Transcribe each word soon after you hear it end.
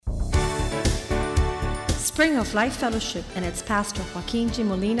Spring of Life Fellowship and its pastor Joaquin G.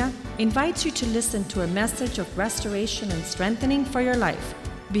 Molina invites you to listen to a message of restoration and strengthening for your life.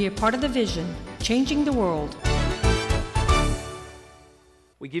 Be a part of the vision, changing the world.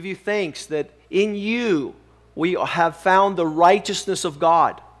 We give you thanks that in you we have found the righteousness of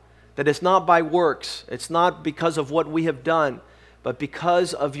God, that it's not by works, it's not because of what we have done, but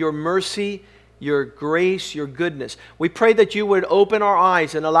because of your mercy, your grace, your goodness. We pray that you would open our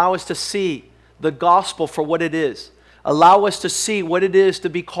eyes and allow us to see the gospel for what it is. Allow us to see what it is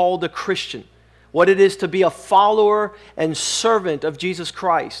to be called a Christian, what it is to be a follower and servant of Jesus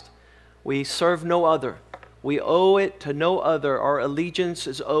Christ. We serve no other. We owe it to no other. Our allegiance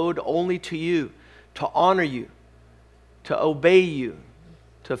is owed only to you, to honor you, to obey you,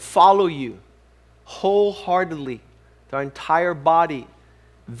 to follow you wholeheartedly, with our entire body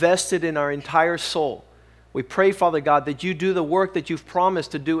vested in our entire soul. We pray, Father God, that you do the work that you've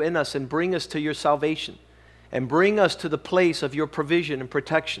promised to do in us and bring us to your salvation and bring us to the place of your provision and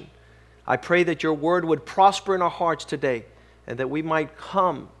protection. I pray that your word would prosper in our hearts today and that we might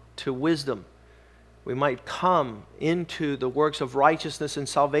come to wisdom. We might come into the works of righteousness and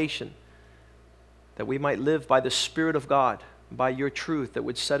salvation, that we might live by the Spirit of God, by your truth that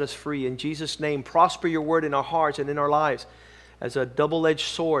would set us free. In Jesus' name, prosper your word in our hearts and in our lives as a double-edged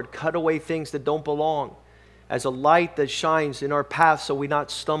sword. Cut away things that don't belong, as a light that shines in our path so we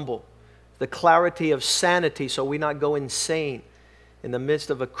not stumble, the clarity of sanity so we not go insane in the midst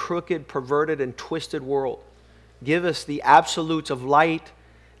of a crooked, perverted, and twisted world. Give us the absolutes of light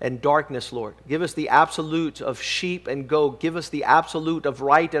and darkness, Lord. Give us the absolute of sheep and goat. Give us the absolute of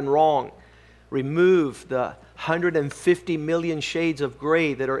right and wrong. Remove the 150 million shades of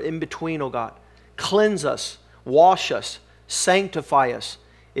gray that are in between, oh God. Cleanse us, wash us, sanctify us.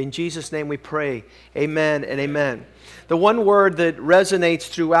 In Jesus' name we pray. Amen and amen. The one word that resonates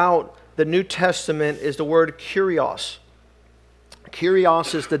throughout the New Testament is the word kurios.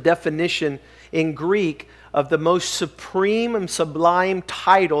 Kurios is the definition in Greek of the most supreme and sublime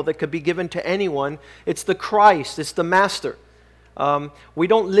title that could be given to anyone. It's the Christ. It's the Master. We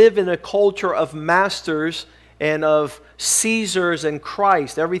don't live in a culture of masters and of Caesars and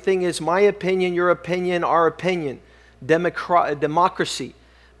Christ. Everything is my opinion, your opinion, our opinion. Democracy.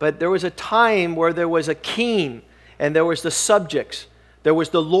 But there was a time where there was a king and there was the subjects. There was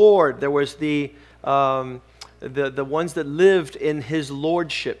the Lord. There was the ones that lived in his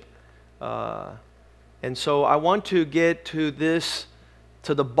lordship. And so I want to get to this,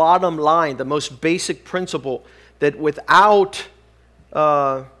 to the bottom line, the most basic principle, that without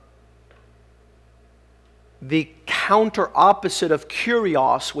the counter opposite of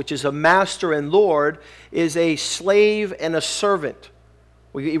kurios, which is a master and Lord, is a slave and a servant.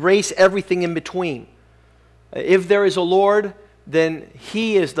 We erase everything in between. If there is a Lord, then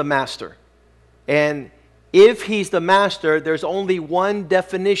he is the master. And if he's the master, there's only one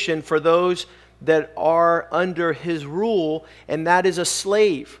definition for those that are under his rule, and that is a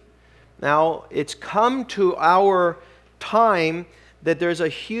slave. Now, it's come to our time that there's a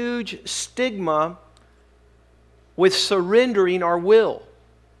huge stigma with surrendering our will.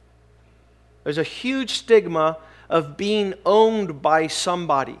 There's a huge stigma of being owned by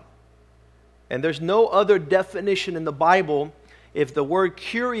somebody. And there's no other definition in the Bible. If the word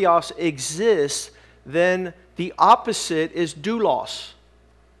kurios exists, then the opposite is doulos.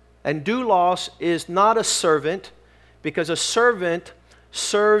 And doulos is not a servant, because a servant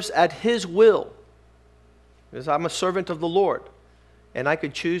serves at his will. Because I'm a servant of the Lord, and I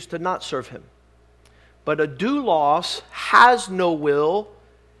could choose to not serve him. But a doulos has no will,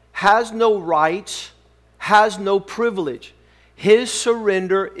 has no rights, has no privilege. His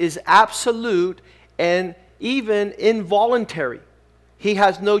surrender is absolute and even involuntary. He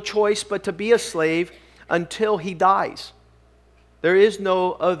has no choice but to be a slave until he dies. There is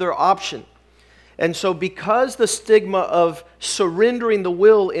no other option. And so because the stigma of surrendering the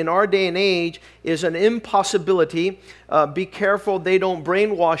will in our day and age is an impossibility, be careful they don't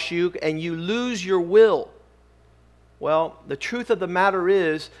brainwash you and you lose your will. Well, the truth of the matter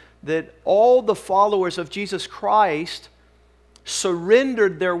is that all the followers of Jesus Christ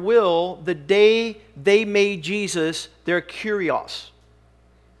surrendered their will the day they made Jesus their kurios.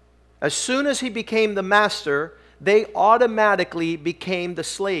 As soon as he became the master, they automatically became the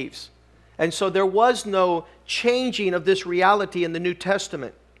slaves. And so there was no changing of this reality in the New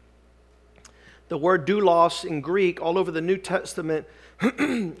Testament. The word doulos in Greek all over the New Testament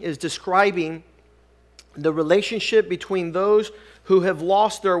is describing the relationship between those who have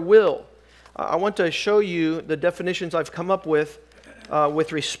lost their will. I want to show you the definitions I've come up with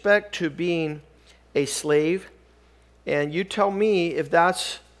respect to being a slave. And you tell me if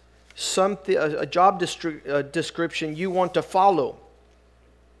that's a job description you want to follow.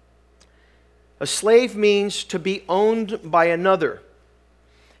 A slave means to be owned by another.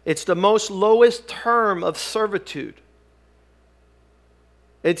 It's the most lowest term of servitude.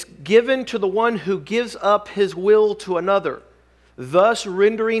 It's given to the one who gives up his will to another, thus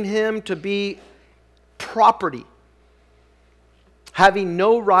rendering him to be property, having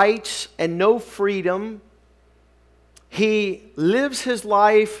no rights and no freedom. He lives his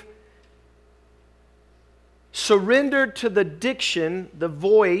life surrendered to the diction, the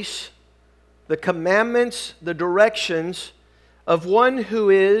voice, the commandments, the directions of one who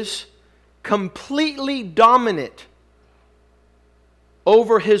is completely dominant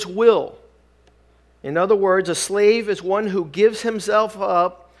over his will. In other words, a slave is one who gives himself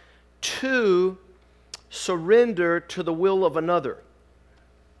up to surrender to the will of another.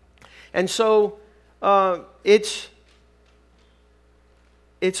 And so its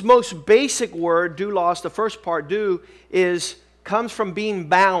most basic word, doulos, the first part, comes from being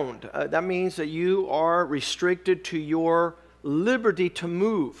bound. That means that you are restricted to your liberty to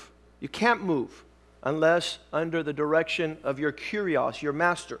move. You can't move unless under the direction of your kurios, your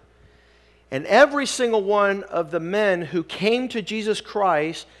master. And every single one of the men who came to Jesus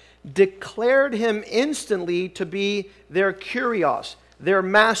Christ declared him instantly to be their kurios, their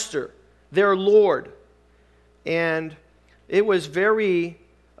master, their Lord. And it was very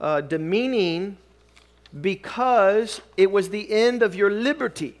demeaning because it was the end of your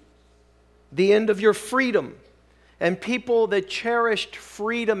liberty, the end of your freedom. And people that cherished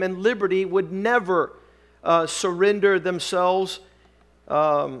freedom and liberty would never surrender themselves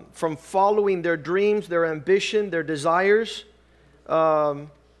from following their dreams, their ambition, their desires.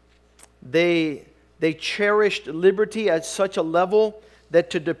 They cherished liberty at such a level that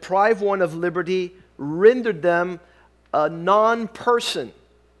to deprive one of liberty rendered them a non-person.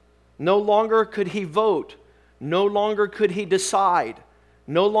 No longer could he vote. No longer could he decide.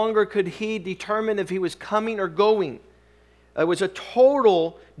 No longer could he determine if he was coming or going. It was a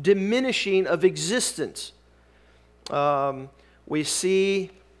total diminishing of existence. We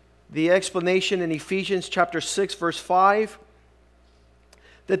see the explanation in Ephesians chapter 6, verse 5,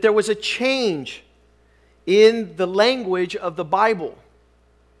 that there was a change in the language of the Bible.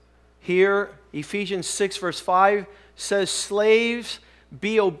 Here, Ephesians 6, verse 5 says, "Slaves,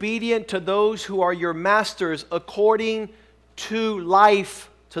 be obedient to those who are your masters according to life,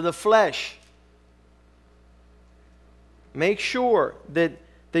 to the flesh." Make sure that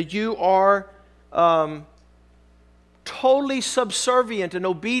you are totally subservient and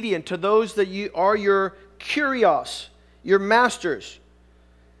obedient to those that you are your kurios, your masters.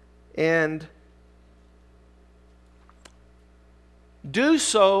 And do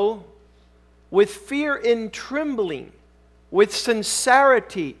so with fear and trembling, with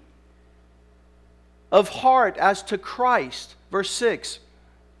sincerity of heart as to Christ. Verse 6.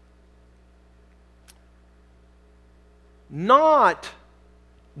 Not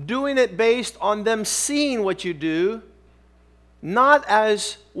doing it based on them seeing what you do, not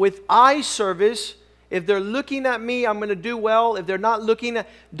as with eye service. If they're looking at me, I'm going to do well. If they're not looking at...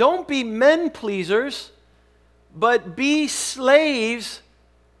 Don't be men pleasers, but be slaves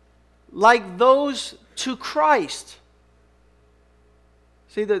like those to Christ.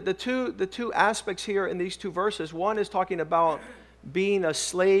 See, the two aspects here in these two verses. One is talking about being a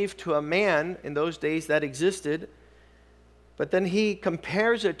slave to a man. In those days that existed. But then he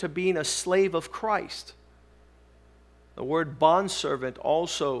compares it to being a slave of Christ. The word bondservant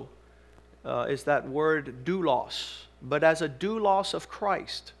also is that word doulos. But as a doulos of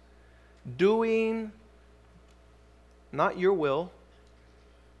Christ, doing not your will,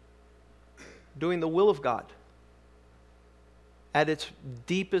 doing the will of God at its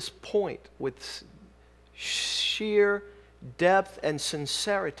deepest point with sheer depth and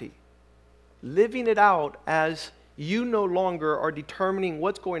sincerity, living it out as you no longer are determining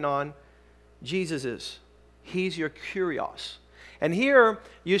what's going on. Jesus is. He's your kurios. And here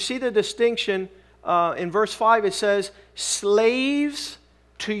you see the distinction. In verse 5 it says, slaves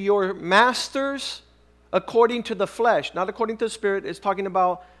to your masters according to the flesh, not according to the Spirit. It's talking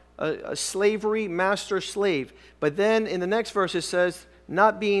about a slavery, master-slave. But then in the next verse it says,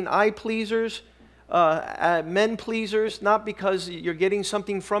 not being eye pleasers, men pleasers, not because you're getting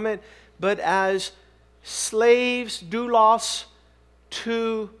something from it, but as slaves, doulos,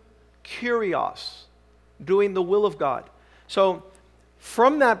 to kurios, doing the will of God. So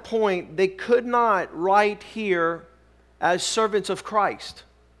from that point, they could not write here as servants of Christ,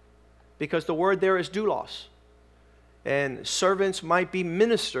 because the word there is doulos. And servants might be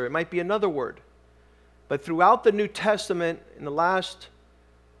minister, it might be another word. But throughout the New Testament, in the last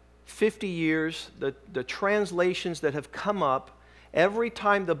 50 years, the translations that have come up, every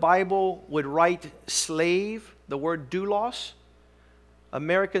time the Bible would write slave, the word doulos,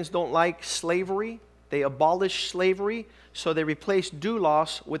 Americans don't like slavery. They abolished slavery, so they replaced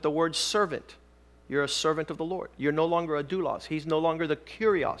doulos with the word servant. You're a servant of the Lord. You're no longer a doulos. He's no longer the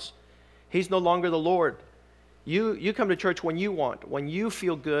kurios. He's no longer the Lord. You come to church when you want, when you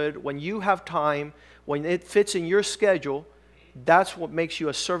feel good, when you have time, when it fits in your schedule. That's what makes you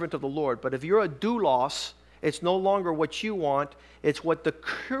a servant of the Lord. But if you're a doulos, it's no longer what you want. It's what the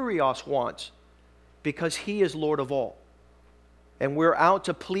kurios wants, because He is Lord of all. And we're out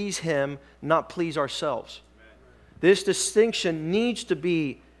to please Him, not please ourselves. This distinction needs to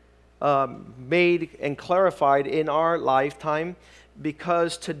be made and clarified in our lifetime,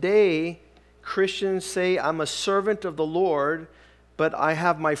 because today Christians say, I'm a servant of the Lord, but I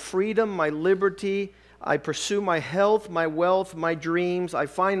have my freedom, my liberty. I pursue my health, my wealth, my dreams. I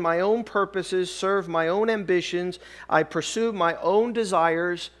find my own purposes, serve my own ambitions. I pursue my own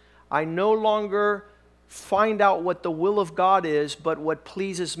desires. I no longer find out what the will of God is, but what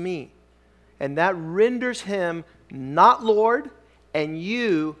pleases me. And that renders Him not Lord, and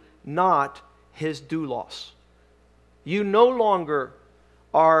you not His doulos. You no longer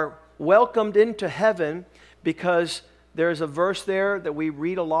are welcomed into heaven, because there's a verse there that we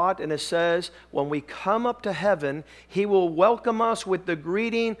read a lot, and it says, when we come up to heaven, He will welcome us with the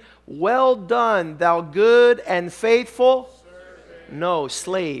greeting, well done, thou good and faithful servant. No,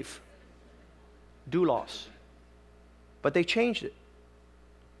 slave. Doulos. But they changed it.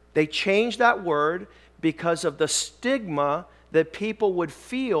 They changed that word because of the stigma that people would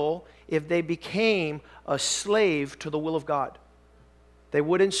feel if they became a slave to the will of God. They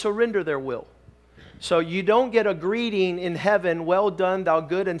wouldn't surrender their will. So you don't get a greeting in heaven, well done, thou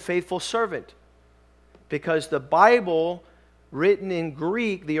good and faithful servant. Because the Bible, written in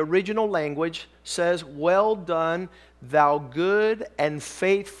Greek, the original language, says, well done, thou good and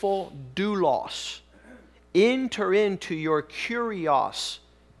faithful doulos. Enter into your kurios,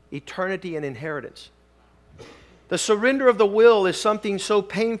 eternity and inheritance. The surrender of the will is something so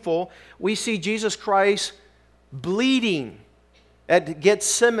painful. We see Jesus Christ bleeding at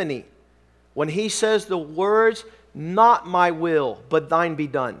Gethsemane when He says the words, not my will, but thine be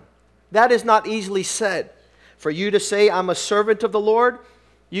done. That is not easily said. For you to say, I'm a servant of the Lord,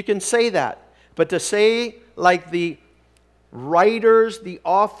 you can say that. But to say, like the writers, the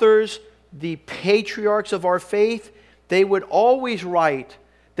authors, the patriarchs of our faith, they would always write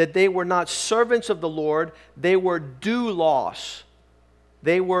that they were not servants of the Lord, they were doulos.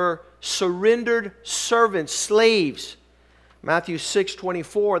 They were surrendered servants, slaves. Matthew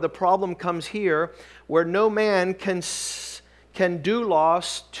 6:24, the problem comes here, where no man can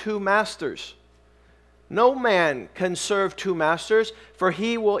doulos two masters. No man can serve two masters, for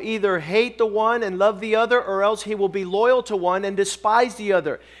he will either hate the one and love the other, or else he will be loyal to one and despise the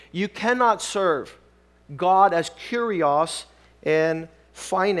other. You cannot serve God as kurios and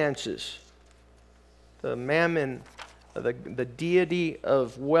finances. The mammon, the deity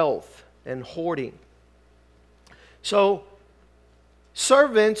of wealth and hoarding. So,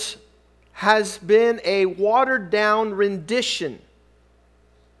 servants has been a watered down rendition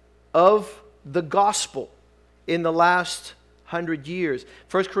of the gospel in the last 100 years.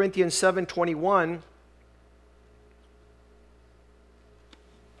 1 Corinthians 7:21,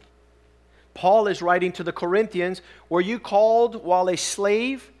 Paul is writing to the Corinthians, were you called while a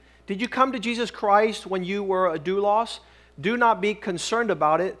slave? Did you come to Jesus Christ when you were a doulos? Do not be concerned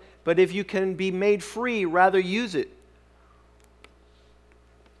about it, but if you can be made free, rather use it.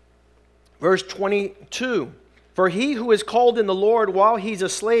 Verse 22, for he who is called in the Lord while he's a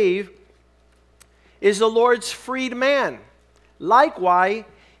slave is the Lord's freed man. Likewise,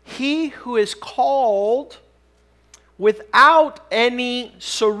 he who is called without any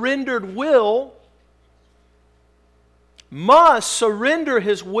surrendered will must surrender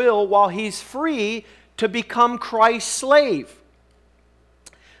his will while he's free to become Christ's slave.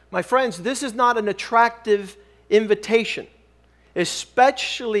 My friends, this is not an attractive invitation,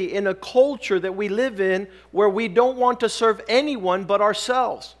 especially in a culture that we live in where we don't want to serve anyone but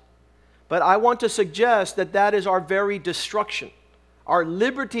ourselves. But I want to suggest that that is our very destruction. Our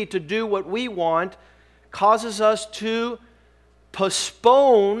liberty to do what we want causes us to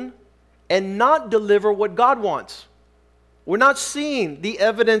postpone and not deliver what God wants. We're not seeing the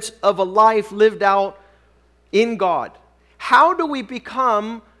evidence of a life lived out in God. How do we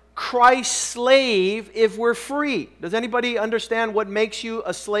become Christ's slave if we're free? Does anybody understand what makes you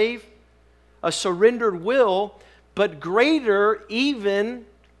a slave? A surrendered will, but greater even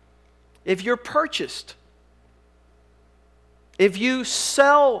if you're purchased. If you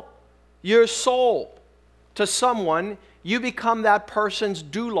sell your soul to someone, you become that person's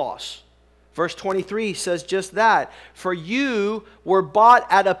doulos. Verse 23 says just that. For you were bought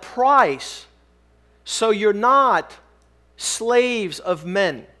at a price, so you're not slaves of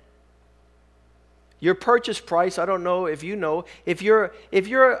men. Your purchase price, I don't know if you know, if you're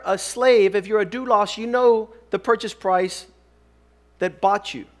a slave, if you're a doulos, you know the purchase price that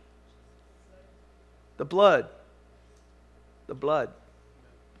bought you. The blood. The blood.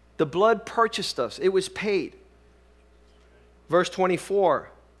 The blood purchased us. It was paid. Verse 24.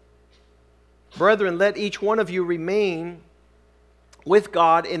 Brethren, let each one of you remain with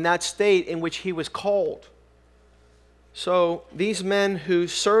God in that state in which he was called. So these men who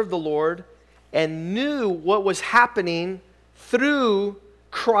served the Lord and knew what was happening through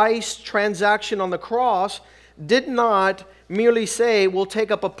Christ's transaction on the cross did not merely say, we'll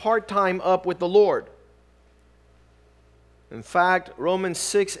take up a part-time up with the Lord. In fact, Romans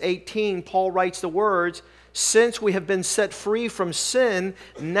 6:18, Paul writes the words, since we have been set free from sin,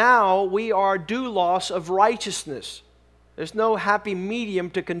 now we are doulos of righteousness. There's no happy medium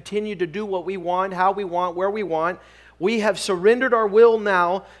to continue to do what we want, how we want, where we want. We have surrendered our will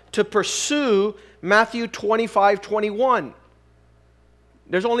now to pursue Matthew 25:21.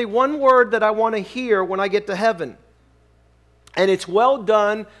 There's only one word that I want to hear when I get to heaven. And it's, well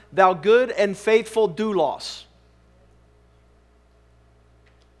done, thou good and faithful doulos.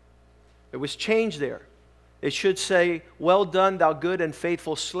 It was changed there. It should say, well done, thou good and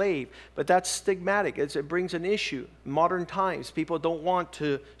faithful slave. But that's stigmatic. It brings an issue. Modern times, people don't want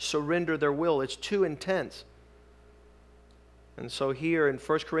to surrender their will. It's too intense. And so here in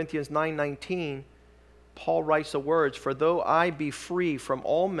 1 Corinthians 9:19, Paul writes the words, for though I be free from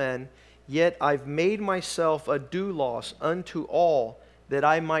all men, yet I've made myself a doulos unto all, that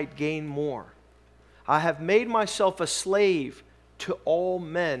I might gain more. I have made myself a slave to all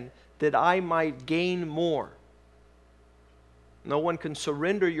men, that I might gain more. No one can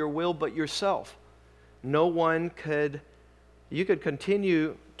surrender your will but yourself. No one could, you could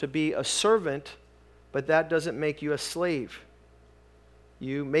continue to be a servant, but that doesn't make you a slave.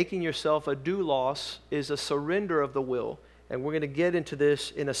 You making yourself a doulos is a surrender of the will. And we're going to get into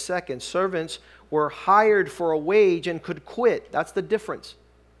this in a second. Servants were hired for a wage and could quit. That's the difference.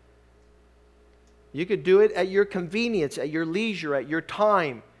 You could do it at your convenience, at your leisure, at your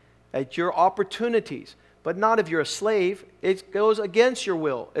time, at your opportunities. But not if you're a slave. It goes against your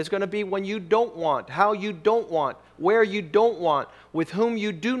will. It's going to be when you don't want, how you don't want, where you don't want, with whom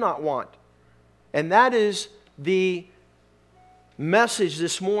you do not want. And that is the message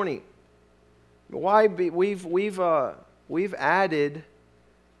this morning. Why we've added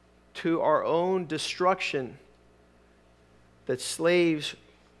to our own destruction that slaves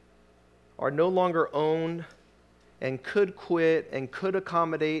are no longer owned and could quit and could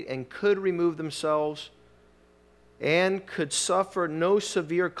accommodate and could remove themselves and could suffer no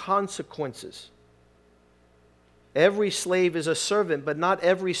severe consequences. Every slave is a servant, but not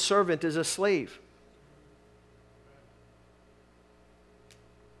every servant is a slave.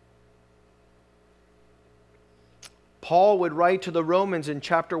 Paul would write to the Romans in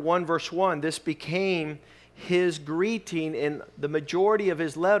chapter 1, verse 1. This became his greeting in the majority of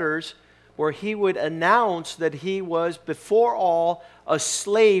his letters, where he would announce that he was, before all, a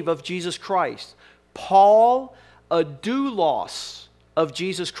slave of Jesus Christ. Paul, a doulos of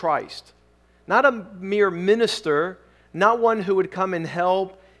Jesus Christ. Not a mere minister, not one who would come and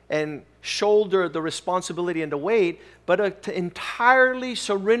help and shoulder the responsibility and the weight, but an entirely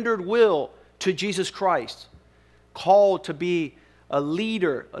surrendered will to Jesus Christ. Called to be a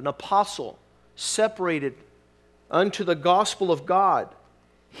leader, an apostle, separated unto the gospel of God.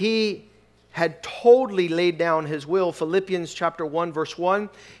 He had totally laid down his will. Philippians chapter 1, verse 1,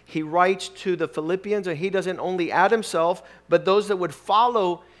 he writes to the Philippians, and he doesn't only add himself, but those that would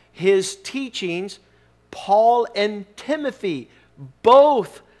follow his teachings, Paul and Timothy,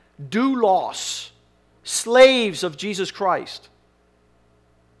 both doulos, slaves of Jesus Christ.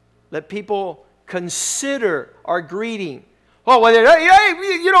 Let people consider our greeting. Oh, well,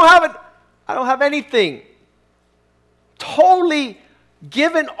 hey, you don't have it. I don't have anything. Totally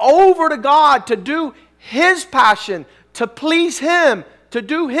given over to God to do His passion, to please Him, to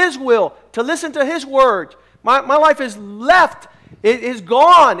do His will, to listen to His word. My life is left. It is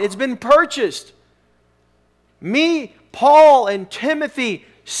gone. It's been purchased. Me, Paul, and Timothy,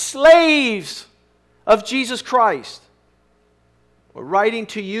 slaves of Jesus Christ. We're writing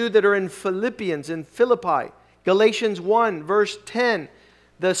to you that are in Philippians, in Philippi. Galatians 1, verse 10.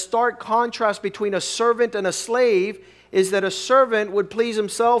 The stark contrast between a servant and a slave is that a servant would please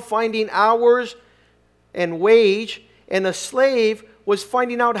himself, finding hours and wage, and a slave was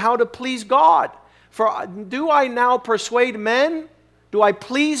finding out how to please God. For do I now persuade men? Do I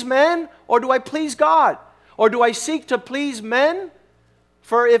please men? Or do I please God? Or do I seek to please men?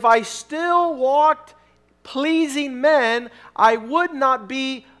 For if I still walked pleasing men, I would not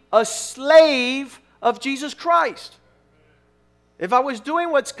be a slave of Jesus Christ. If I was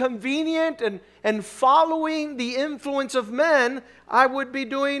doing what's convenient and following the influence of men, I would be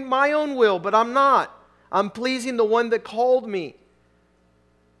doing my own will, but I'm not. I'm pleasing the one that called me.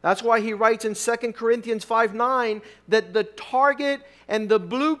 That's why he writes in 2 Corinthians 5:9 that the target and the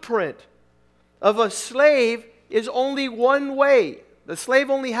blueprint of a slave is only one way. The slave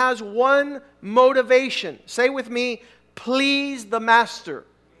only has one motivation. Say with me, please the master.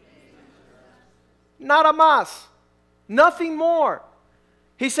 Nada más. Nothing more.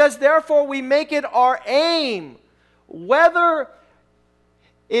 He says, therefore we make it our aim, whether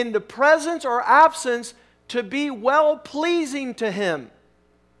in the presence or absence, to be well-pleasing to him.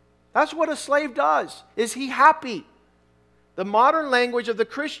 That's what a slave does. Is he happy? The modern language of the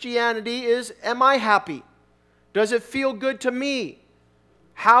Christianity is, am I happy? Does it feel good to me?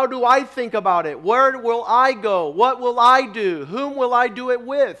 How do I think about it? Where will I go? What will I do? Whom will I do it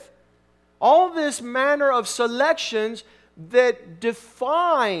with? All this manner of selections that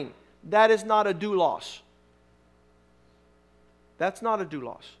define that is not a doulos. That's not a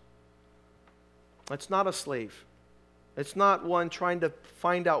doulos. It's not a slave. It's not one trying to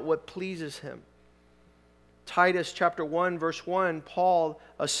find out what pleases him. Titus chapter 1 verse 1, Paul,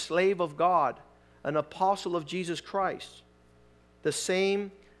 a slave of God, an apostle of Jesus Christ. The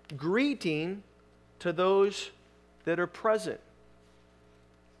same greeting to those that are present.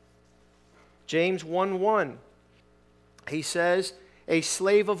 James 1:1, he says, a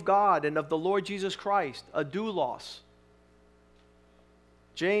slave of God and of the Lord Jesus Christ, a doulos.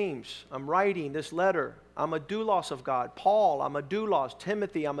 James, I'm writing this letter. I'm a doulos of God. Paul, I'm a doulos.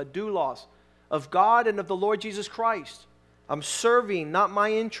 Timothy, I'm a doulos of God and of the Lord Jesus Christ. I'm serving, not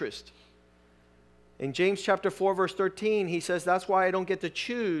my interest. In James chapter 4, verse 13, he says, that's why I don't get to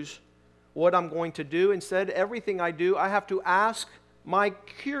choose what I'm going to do. Instead, everything I do, I have to ask my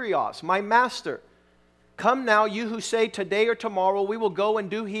Kyrios, my master. Come now, you who say today or tomorrow we will go and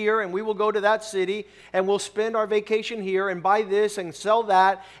do here and we will go to that city and we'll spend our vacation here and buy this and sell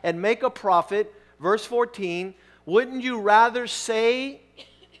that and make a profit. Verse 14, wouldn't you rather say,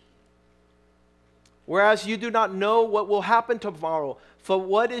 whereas you do not know what will happen tomorrow, for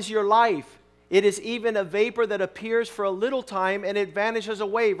what is your life? It is even a vapor that appears for a little time and it vanishes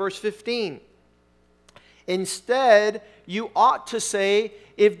away. Verse 15. Instead, you ought to say,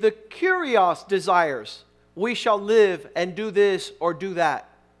 if the Kyrios desires, we shall live and do this or do that.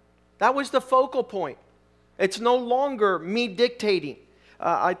 That was the focal point. It's no longer me dictating.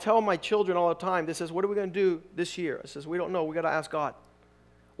 I tell my children all the time, this is, what are we going to do this year? I says, we don't know. We got to ask God.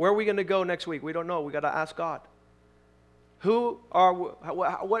 Where are we going to go next week? We don't know. We got to ask God.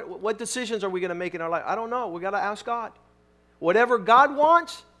 What decisions are we going to make in our life? I don't know. We got to ask God. Whatever God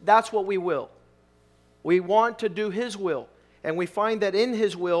wants, that's what we will. We want to do His will. And we find that in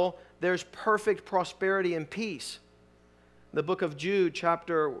His will, there's perfect prosperity and peace. In the book of Jude,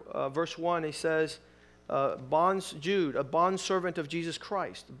 verse 1, he says, Jude, a bondservant of Jesus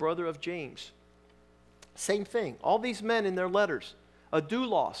Christ, brother of James. Same thing. All these men in their letters, a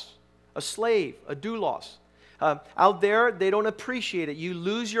doulos, a slave, a doulos. Out there, they don't appreciate it. You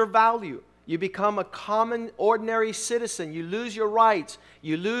lose your value. You become a common, ordinary citizen. You lose your rights.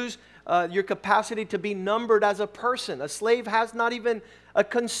 You lose your capacity to be numbered as a person. A slave has not even a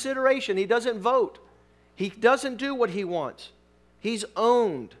consideration. He doesn't vote. He doesn't do what he wants. He's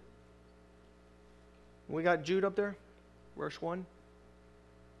owned. We got Jude up there, verse 1.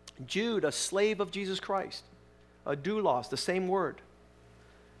 Jude, a slave of Jesus Christ. A doulos, the same word.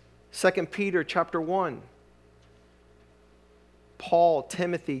 2 Peter chapter 1. Paul,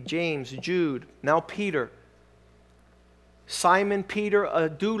 Timothy, James, Jude, now Peter. Simon Peter, a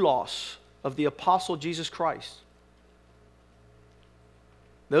doulos of the apostle Jesus Christ.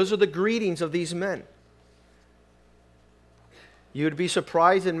 Those are the greetings of these men. You would be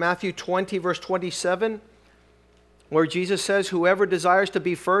surprised in Matthew 20, verse 27, where Jesus says, whoever desires to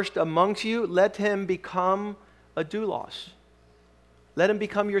be first amongst you, let him become a doulos. Let him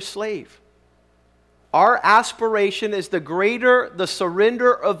become your slave. Our aspiration is the greater the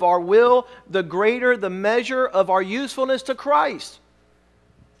surrender of our will, the greater the measure of our usefulness to Christ.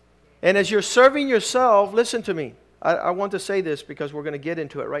 And as you're serving yourself, listen to me. I want to say this because we're going to get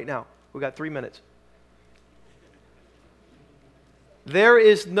into it right now. We've got 3 minutes. There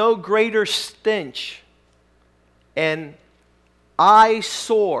is no greater stench and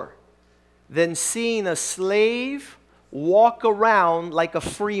eyesore than seeing a slave walk around like a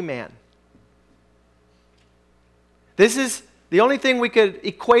free man. This is the only thing we could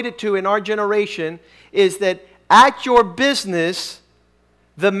equate it to in our generation, is that at your business,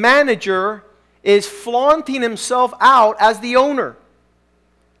 the manager is flaunting himself out as the owner.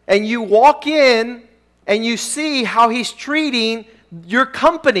 And you walk in and you see how he's treating your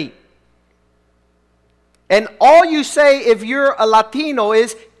company. And all you say if you're a Latino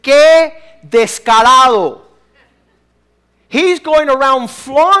is, "Que descarado." He's going around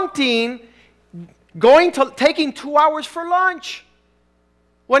flaunting, taking 2 hours for lunch,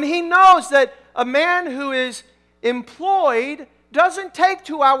 when he knows that a man who is employed doesn't take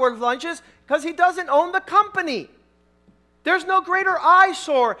 2-hour lunches because he doesn't own the company. There's no greater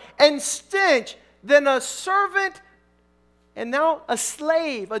eyesore and stench than a servant and now a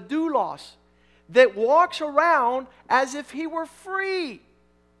slave, a doulos, that walks around as if he were free.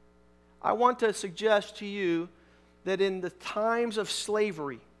 I want to suggest to you that in the times of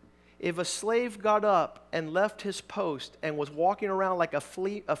slavery, if a slave got up and left his post and was walking around like a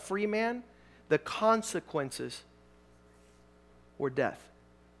free man, the consequences were death.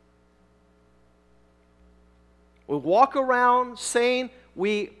 We walk around saying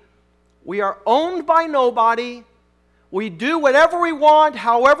we are owned by nobody. We do whatever we want,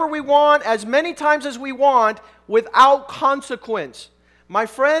 however we want, as many times as we want, without consequence. My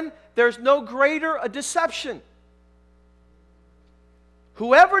friend, there's no greater a deception.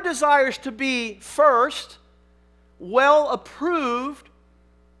 Whoever desires to be first, well approved,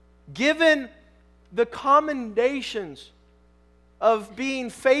 given the commendations of being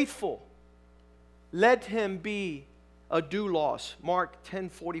faithful, let him be a doulos. Mark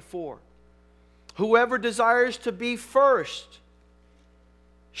 10:44. Whoever desires to be first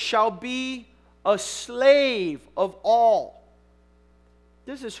shall be a slave of all.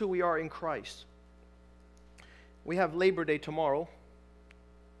 This is who we are in Christ. We have Labor Day tomorrow.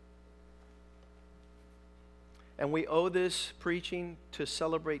 And we owe this preaching to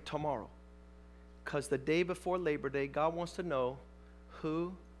celebrate tomorrow. Because the day before Labor Day, God wants to know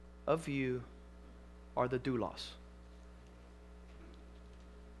who of you are the doulos.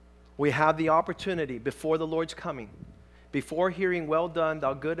 We have the opportunity before the Lord's coming, before hearing, "Well done,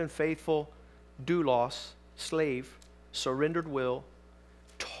 thou good and faithful doulos," slave, surrendered will,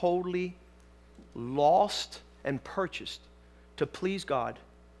 totally lost and purchased to please God.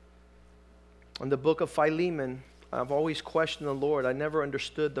 In the book of Philemon, I've always questioned the Lord. I never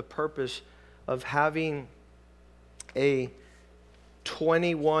understood the purpose of having a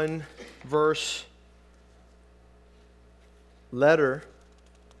 21-verse letter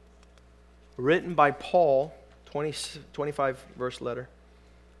written by Paul, 25-verse letter,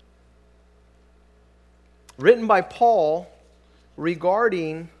 written by Paul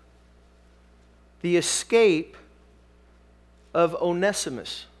regarding the escape of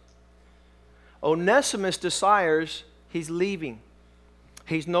Onesimus. Onesimus desires, he's leaving.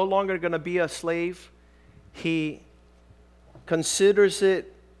 He's no longer going to be a slave. He considers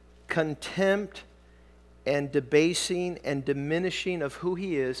it contempt and debasing and diminishing of who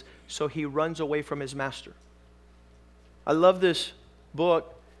he is, so he runs away from his master. I love this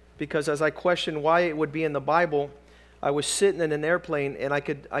book because as I questioned why it would be in the Bible, I was sitting in an airplane and I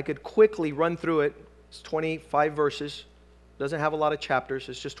could quickly run through it. It's 25 verses. Doesn't have a lot of chapters.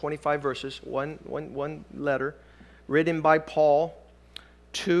 It's just 25 verses, one letter, written by Paul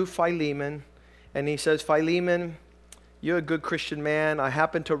to Philemon. And he says, "Philemon, you're a good Christian man. I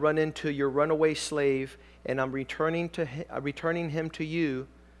happened to run into your runaway slave, and I'm returning him to you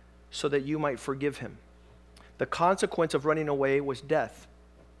so that you might forgive him." The consequence of running away was death.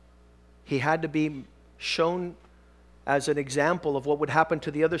 He had to be shown as an example of what would happen to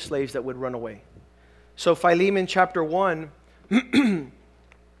the other slaves that would run away. So Philemon chapter 1,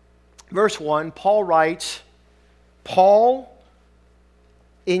 verse 1, Paul writes, "Paul,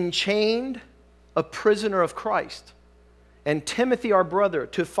 enchained, a prisoner of Christ, and Timothy our brother,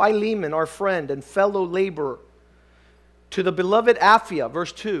 to Philemon our friend and fellow laborer, to the beloved Apphia,"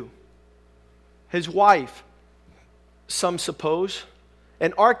 verse 2, his wife, some suppose,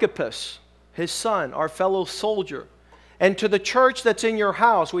 and Archippus, his son, our fellow soldier, and to the church that's in your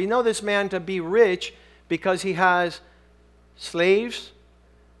house. We know this man to be rich because he has slaves.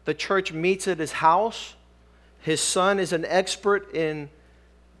 The church meets at his house. His son is an expert in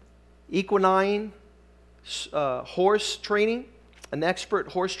equine horse training, an expert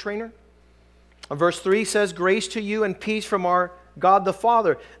horse trainer. Verse 3 says, "Grace to you and peace from our God the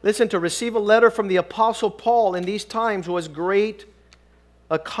Father." Listen, to receive a letter from the Apostle Paul in these times was great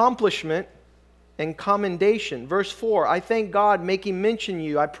accomplishment and commendation. Verse 4, "I thank God making mention of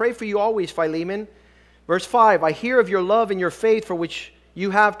you. I pray for you always, Philemon." Verse 5, I hear of your love and your faith for which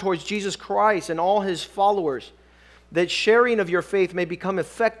you have towards Jesus Christ and all his followers, that sharing of your faith may become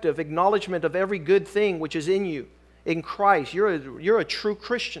effective, acknowledgement of every good thing which is in you, in Christ. You're a true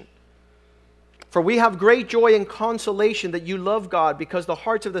Christian. For we have great joy and consolation that you love God, because the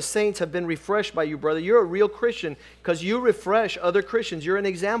hearts of the saints have been refreshed by you, brother. You're a real Christian because you refresh other Christians. You're an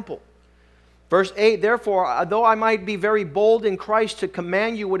example. Verse 8, therefore, though I might be very bold in Christ to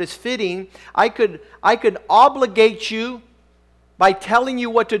command you what is fitting, I could obligate you by telling you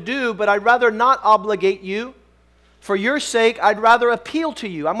what to do, but I'd rather not obligate you. For your sake, I'd rather appeal to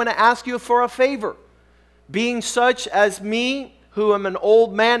you. I'm going to ask you for a favor. Being such as me, who am an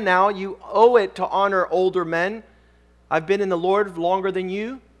old man now, you owe it to honor older men. I've been in the Lord longer than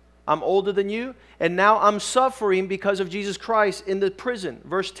you. I'm older than you. And now I'm suffering because of Jesus Christ in the prison.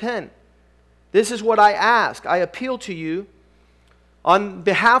 Verse 10. This is what I ask. I appeal to you on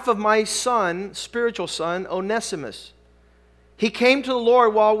behalf of my son, spiritual son, Onesimus. He came to the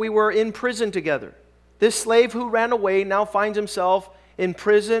Lord while we were in prison together. This slave who ran away now finds himself in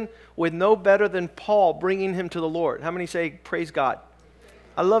prison with no better than Paul bringing him to the Lord. How many say, praise God?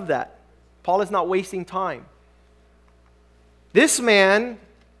 I love that. Paul is not wasting time. This man,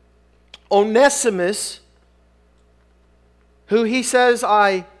 Onesimus, who he says,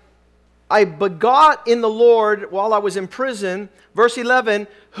 I begot in the Lord while I was in prison, verse 11,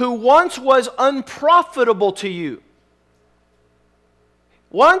 who once was unprofitable to you.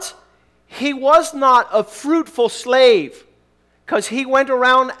 Once he was not a fruitful slave because he went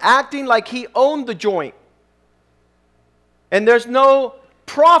around acting like he owned the joint. And there's no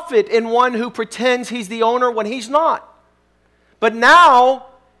profit in one who pretends he's the owner when he's not. But now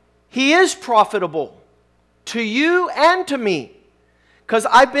he is profitable to you and to me, because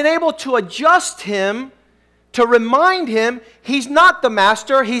I've been able to adjust him to remind him he's not the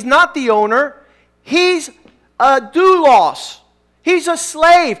master, he's not the owner, he's a doulos. He's a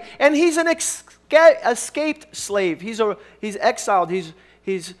slave, and he's an escaped slave. He's exiled.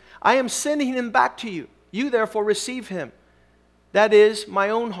 I am sending him back to you. You therefore receive him. That is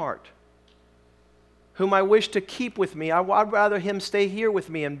my own heart, whom I wish to keep with me. I'd rather him stay here with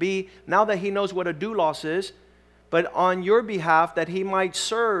me and be, now that he knows what a doulos is, but on your behalf, that he might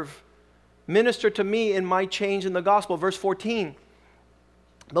serve, minister to me in my change in the gospel. Verse 14.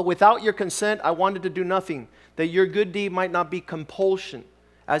 But without your consent, I wanted to do nothing, that your good deed might not be compulsion,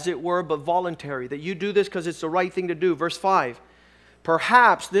 as it were, but voluntary, that you do this because it's the right thing to do. Verse 5,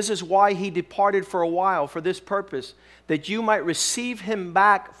 perhaps this is why he departed for a while, for this purpose, that you might receive him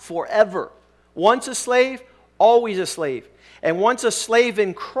back forever. Once a slave, always a slave. And once a slave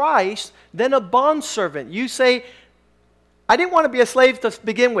in Christ, then a bondservant. You say, I didn't want to be a slave to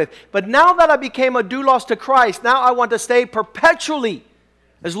begin with, but now that I became a doulos to Christ, now I want to stay perpetually.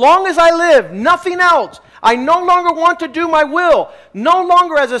 As long as I live, nothing else. I no longer want to do my will. No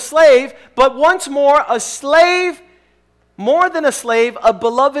longer as a slave, but once more a slave, more than a slave, a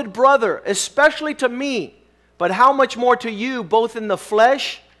beloved brother, especially to me. But how much more to you, both in the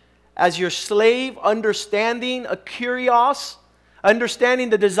flesh, as your slave, understanding a kurios,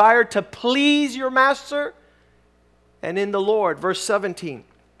 understanding the desire to please your master, and in the Lord. Verse 17.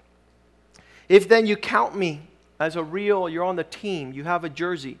 If then you count me as a real, you're on the team, you have a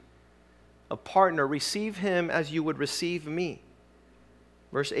jersey, a partner, receive him as you would receive me.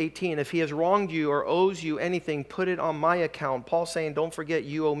 Verse 18, if he has wronged you or owes you anything, put it on my account. Paul saying, don't forget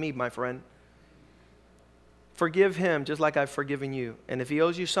you owe me, my friend. Forgive him just like I've forgiven you. And if he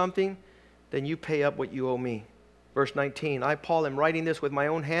owes you something, then you pay up what you owe me. Verse 19, I, Paul, am writing this with my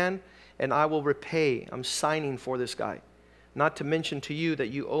own hand, and I will repay. I'm signing for this guy. Not to mention to you that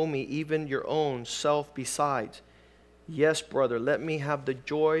you owe me even your own self besides. Yes, brother, let me have the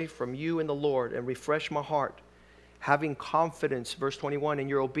joy from you in the Lord and refresh my heart. Having confidence, verse 21, in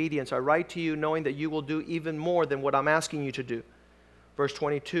your obedience, I write to you knowing that you will do even more than what I'm asking you to do. Verse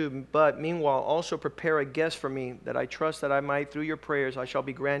 22, but meanwhile also prepare a guest for me, that I trust that I might, through your prayers, I shall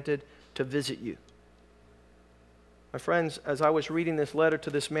be granted to visit you. My friends, as I was reading this letter to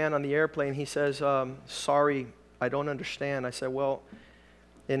this man on the airplane, he says, sorry, I don't understand. I said, well,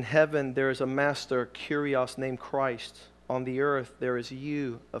 in heaven there is a master, kurios, named Christ. On the earth there is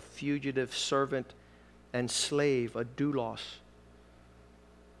you, a fugitive servant and slave, a doulos.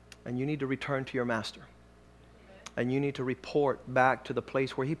 And you need to return to your master. And you need to report back to the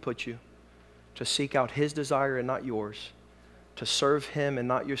place where he put you, to seek out his desire and not yours, to serve him and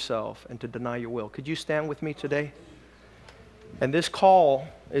not yourself, and to deny your will. Could you stand with me today? And this call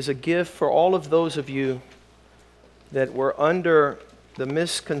is a gift for all of those of you that were under the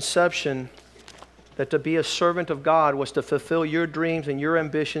misconception that to be a servant of God was to fulfill your dreams and your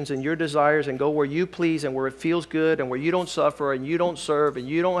ambitions and your desires and go where you please and where it feels good and where you don't suffer and you don't serve and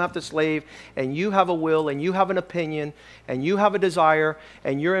you don't have to slave and you have a will and you have an opinion and you have a desire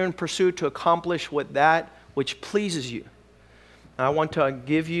and you're in pursuit to accomplish that which pleases you. And I want to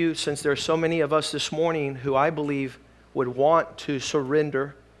give you, since there are so many of us this morning who I believe would want to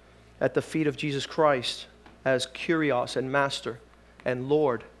surrender at the feet of Jesus Christ as Kyrios and Master and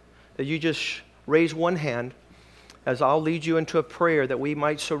Lord, that you just raise one hand as I'll lead you into a prayer that we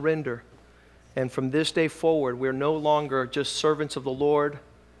might surrender. And from this day forward, we're no longer just servants of the Lord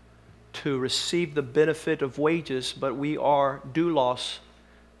to receive the benefit of wages, but we are doulos,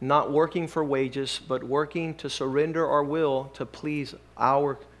 not working for wages, but working to surrender our will to please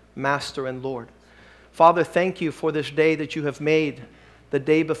our Master and Lord. Father, thank you for this day that you have made, the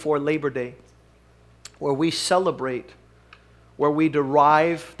day before Labor Day, where we celebrate, where we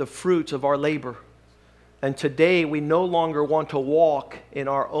derive the fruits of our labor. And today we no longer want to walk in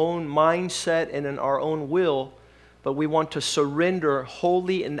our own mindset and in our own will, but we want to surrender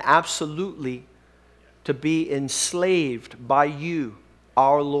wholly and absolutely to be enslaved by you,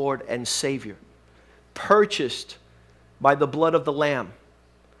 our Lord and Savior, purchased by the blood of the Lamb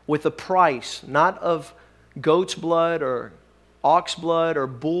with a price, not of goat's blood or ox blood or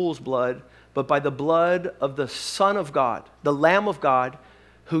bull's blood, but by the blood of the Son of God, the Lamb of God,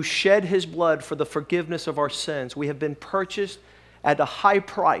 who shed his blood for the forgiveness of our sins. We have been purchased at a high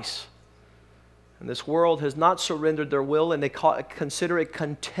price. And this world has not surrendered their will, and they consider it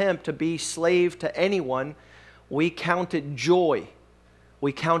contempt to be slave to anyone. We count it joy.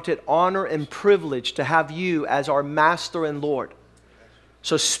 We count it honor and privilege to have you as our Master and Lord.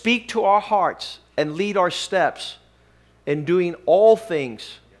 So speak to our hearts and lead our steps in doing all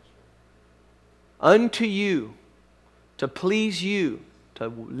things unto you, to please you, to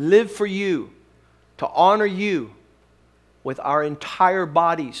live for you, to honor you with our entire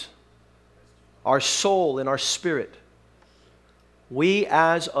bodies, our soul and our spirit. We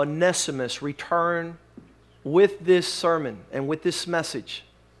as Onesimus return with this sermon and with this message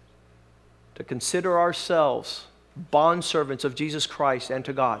to consider ourselves bondservants of Jesus Christ and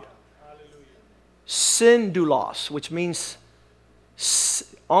to God. Syndulos, which means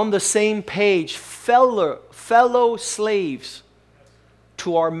on the same page, fellow slaves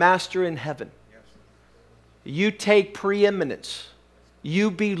to our Master in heaven. You take preeminence. You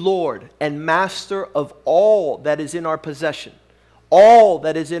be Lord and Master of all that is in our possession, all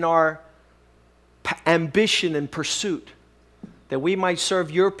that is in our ambition and pursuit, that we might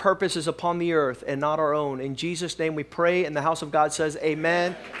serve your purposes upon the earth and not our own. In Jesus' name we pray, and the house of God says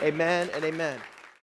amen, amen, and amen.